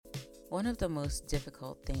One of the most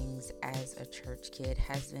difficult things as a church kid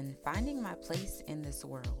has been finding my place in this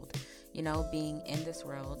world. Being in this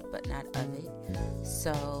world, but not of it.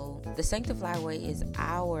 So, the Sanctify Way is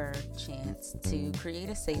our chance to create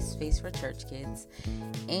a safe space for church kids.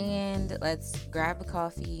 And let's grab a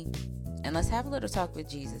coffee and let's have a little talk with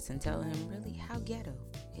Jesus and tell him really how ghetto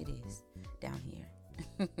it is down here.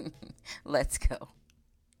 Let's go.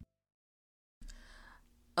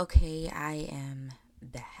 Okay, I am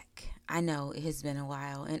back. I know it has been a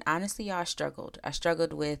while, and honestly, y'all, I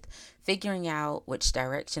struggled with figuring out which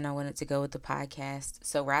direction I wanted to go with the podcast.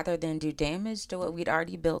 So rather than do damage to what we'd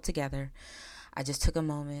already built together, I just took a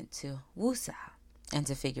moment to woosah and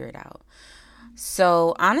to figure it out.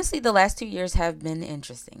 So honestly, the last 2 years have been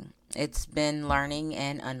interesting. It's been learning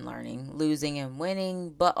and unlearning, losing and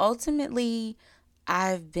winning, but ultimately,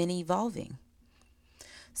 I've been evolving.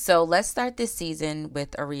 So let's start this season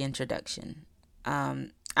with a reintroduction.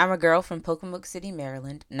 I'm a girl from Pocomoke City,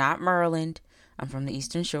 Maryland, not Maryland. I'm from the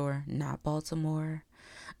Eastern Shore, not Baltimore.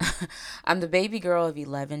 I'm the baby girl of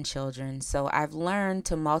 11 children, so I've learned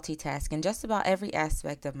to multitask in just about every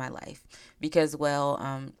aspect of my life. Because,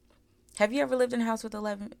 have you ever lived in a house with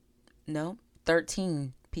 11? No,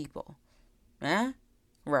 13 people. Eh?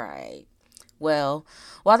 Right. Well,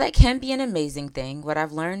 while that can be an amazing thing, what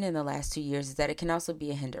I've learned in the last 2 years is that it can also be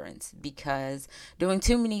a hindrance because doing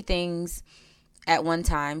too many things at one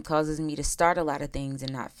time causes me to start a lot of things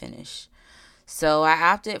and not finish. So I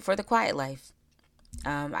opted for the quiet life.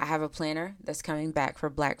 I have a planner that's coming back for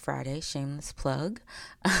Black Friday, shameless plug.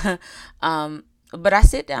 But I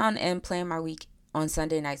sit down and plan my week on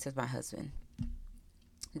Sunday nights with my husband.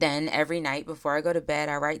 Then every night before I go to bed,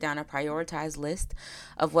 I write down a prioritized list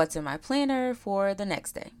of what's in my planner for the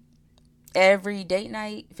next day. Every date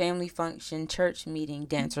night, family function, church meeting,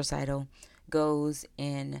 dance recital goes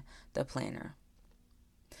in the planner.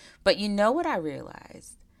 But you know what I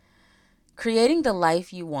realized? Creating the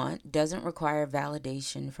life you want doesn't require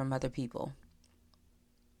validation from other people.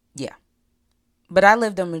 Yeah. But I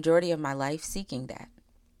lived the majority of my life seeking that.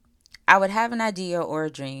 I would have an idea or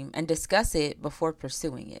a dream and discuss it before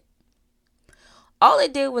pursuing it. All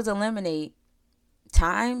it did was eliminate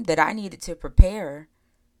time that I needed to prepare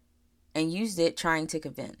and used it trying to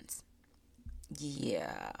convince.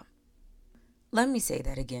 Yeah. Let me say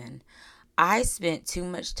that again. I spent too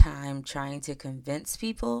much time trying to convince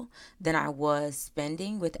people than I was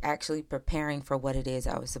spending with actually preparing for what it is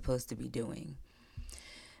I was supposed to be doing.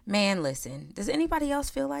 Man, listen, does anybody else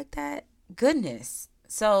feel like that? Goodness.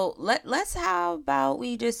 So let's how about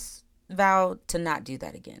we just vow to not do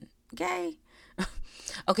that again. Okay?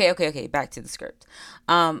 Okay. Back to the script.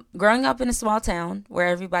 Growing up in a small town where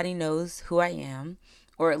everybody knows who I am,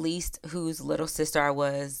 or at least whose little sister I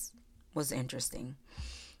was interesting.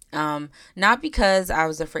 Not because I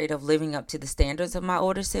was afraid of living up to the standards of my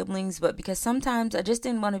older siblings, but because sometimes I just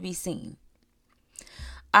didn't want to be seen.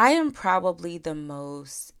 I am probably the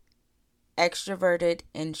most extroverted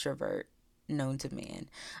introvert known to man.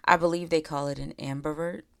 I believe they call it an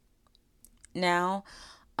ambivert now.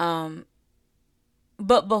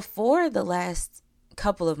 But before the last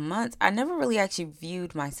couple of months, I never really actually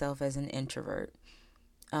viewed myself as an introvert.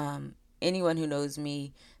 Anyone who knows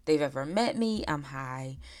me, they've ever met me, I'm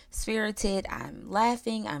high spirited, I'm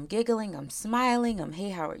laughing, I'm giggling, I'm smiling, I'm hey,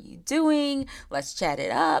 how are you doing? Let's chat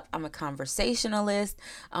it up. I'm a conversationalist,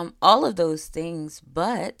 all of those things.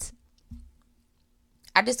 But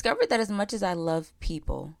I discovered that as much as I love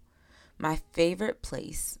people, my favorite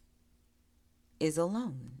place is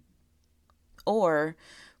alone or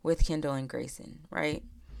with Kendall and Grayson, right?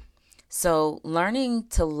 So learning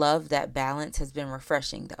to love that balance has been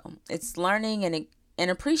refreshing, though. It's learning and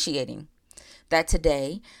appreciating that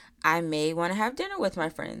today I may want to have dinner with my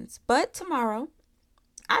friends, but tomorrow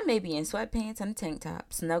I may be in sweatpants and a tank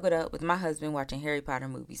top, snuggled up with my husband watching Harry Potter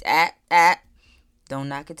movies. Don't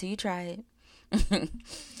knock it till you try it.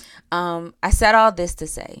 I said all this to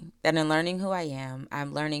say that in learning who I am,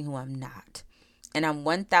 I'm learning who I'm not. And I'm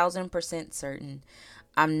 1000% certain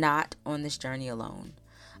I'm not on this journey alone.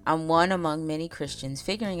 I'm one among many Christians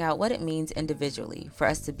figuring out what it means individually for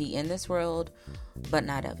us to be in this world, but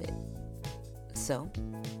not of it. So,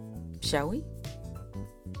 shall we?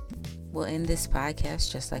 We'll end this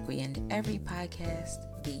podcast just like we end every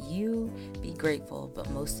podcast. Be you, be grateful, but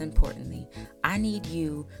most importantly, I need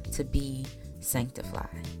you to be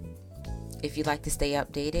sanctified. If you'd like to stay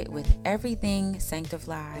updated with everything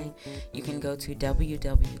Sanctify, you can go to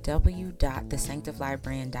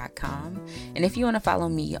www.thesanctifybrand.com. And if you want to follow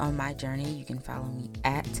me on my journey, you can follow me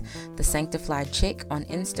at The Sanctified Chick on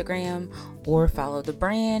Instagram, or follow the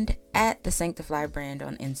brand at The Sanctified Brand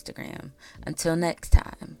on Instagram. Until next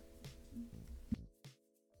time.